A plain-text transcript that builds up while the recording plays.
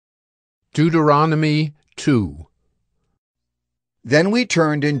Deuteronomy 2. Then we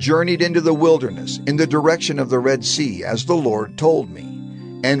turned and journeyed into the wilderness in the direction of the Red Sea, as the Lord told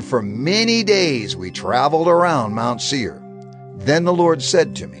me. And for many days we traveled around Mount Seir. Then the Lord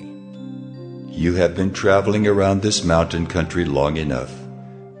said to me, You have been traveling around this mountain country long enough.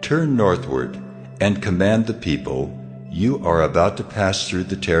 Turn northward and command the people. You are about to pass through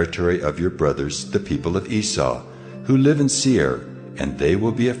the territory of your brothers, the people of Esau, who live in Seir, and they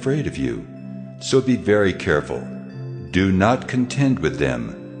will be afraid of you. So be very careful. Do not contend with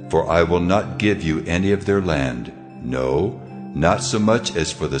them, for I will not give you any of their land, no, not so much as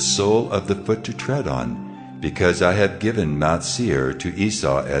for the sole of the foot to tread on, because I have given Mount Seir to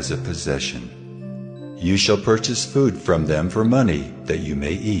Esau as a possession. You shall purchase food from them for money, that you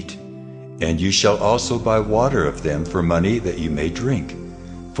may eat, and you shall also buy water of them for money, that you may drink.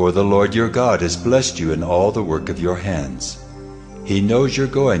 For the Lord your God has blessed you in all the work of your hands. He knows you're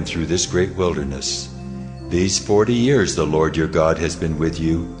going through this great wilderness. These 40 years the Lord your God has been with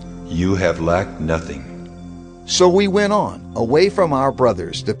you. You have lacked nothing. So we went on, away from our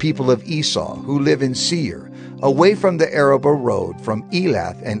brothers, the people of Esau, who live in Seir, away from the Arabah road, from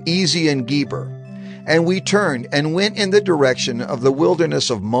Elath and Ezion Geber. And we turned and went in the direction of the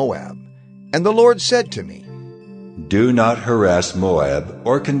wilderness of Moab. And the Lord said to me, Do not harass Moab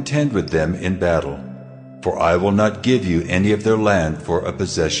or contend with them in battle, for I will not give you any of their land for a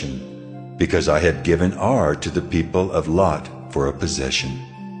possession, because I have given Ar to the people of Lot for a possession.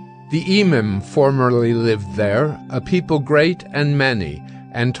 The Emim formerly lived there, a people great and many,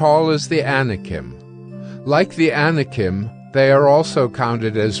 and tall as the Anakim. Like the Anakim, they are also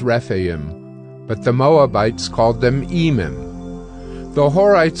counted as Rephaim, but the Moabites called them Emim. The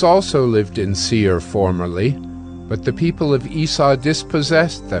Horites also lived in Seir formerly, but the people of Esau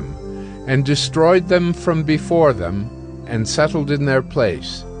dispossessed them, and destroyed them from before them, and settled in their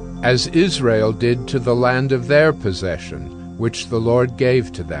place, as Israel did to the land of their possession, which the Lord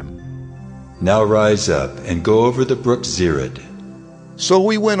gave to them. Now rise up and go over the brook Zered. So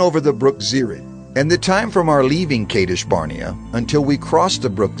we went over the brook Zered, and the time from our leaving Kadesh Barnea until we crossed the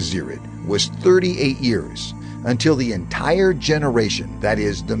brook Zered was 38 years, until the entire generation, that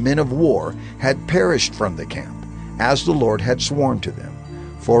is, the men of war, had perished from the camp, as the Lord had sworn to them.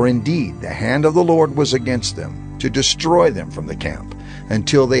 For indeed the hand of the Lord was against them, to destroy them from the camp,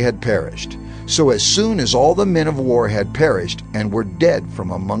 until they had perished. So as soon as all the men of war had perished and were dead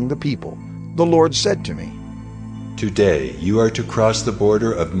from among the people, the Lord said to me, Today you are to cross the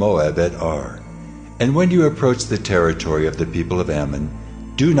border of Moab at Ar. And when you approach the territory of the people of Ammon,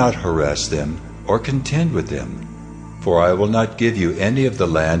 do not harass them or contend with them, for I will not give you any of the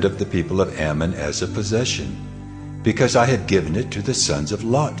land of the people of Ammon as a possession, because I have given it to the sons of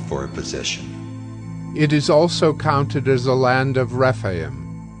Lot for a possession. It is also counted as a land of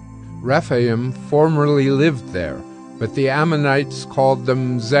Rephaim. Rephaim formerly lived there, but the Ammonites called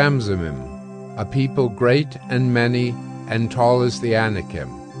them Zamzumim, a people great and many, and tall as the Anakim.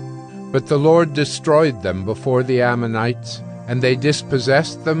 But the Lord destroyed them before the Ammonites, and they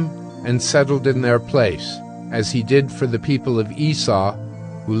dispossessed them and settled in their place, as he did for the people of Esau,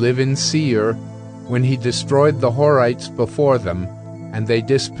 who live in Seir, when he destroyed the Horites before them, and they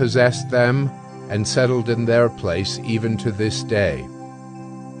dispossessed them and settled in their place even to this day.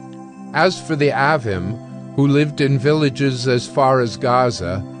 As for the Avim, who lived in villages as far as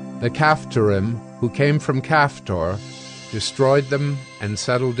Gaza, the Caphtorim, who came from Caphtor, destroyed them and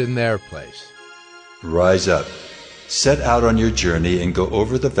settled in their place. Rise up, set out on your journey, and go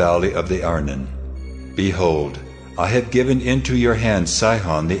over the valley of the Arnon. Behold, I have given into your hand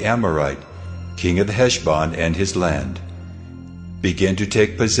Sihon the Amorite, king of Heshbon and his land. Begin to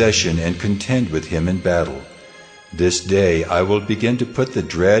take possession and contend with him in battle. This day I will begin to put the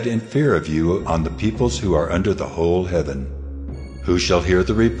dread and fear of you on the peoples who are under the whole heaven, who shall hear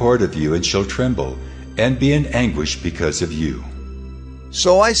the report of you and shall tremble, and be in anguish because of you.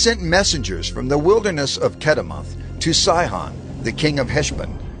 So I sent messengers from the wilderness of Kedemoth to Sihon, the king of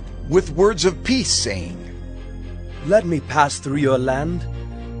Heshbon, with words of peace, saying, Let me pass through your land.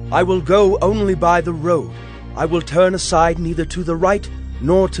 I will go only by the road. I will turn aside neither to the right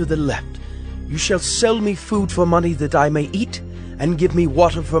nor to the left. You shall sell me food for money that I may eat, and give me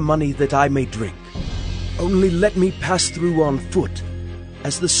water for money that I may drink. Only let me pass through on foot,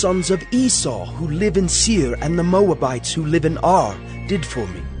 as the sons of Esau who live in Seir and the Moabites who live in Ar did for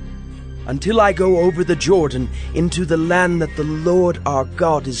me, until I go over the Jordan into the land that the Lord our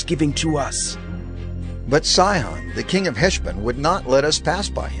God is giving to us. But Sihon, the king of Heshbon, would not let us pass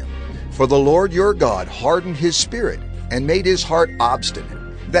by him. For the Lord your God hardened his spirit, and made his heart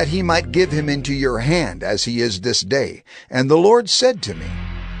obstinate, that he might give him into your hand, as he is this day. And the Lord said to me,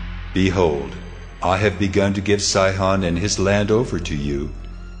 Behold, I have begun to give Sihon and his land over to you.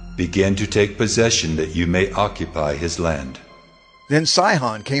 Begin to take possession that you may occupy his land. Then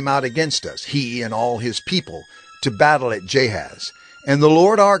Sihon came out against us, he and all his people, to battle at Jahaz. And the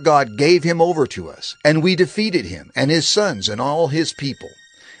Lord our God gave him over to us, and we defeated him, and his sons, and all his people.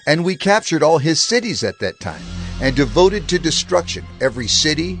 And we captured all his cities at that time, and devoted to destruction every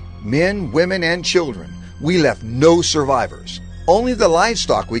city, men, women, and children. We left no survivors. Only the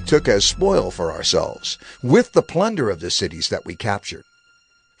livestock we took as spoil for ourselves, with the plunder of the cities that we captured.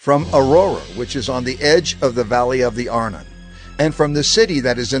 From Aurora, which is on the edge of the valley of the Arnon, and from the city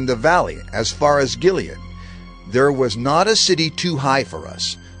that is in the valley, as far as Gilead, there was not a city too high for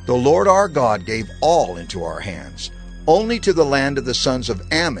us. The Lord our God gave all into our hands. Only to the land of the sons of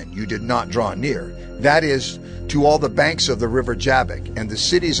Ammon you did not draw near, that is, to all the banks of the river Jabbok and the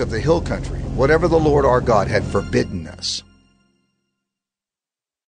cities of the hill country, whatever the Lord our God had forbidden us.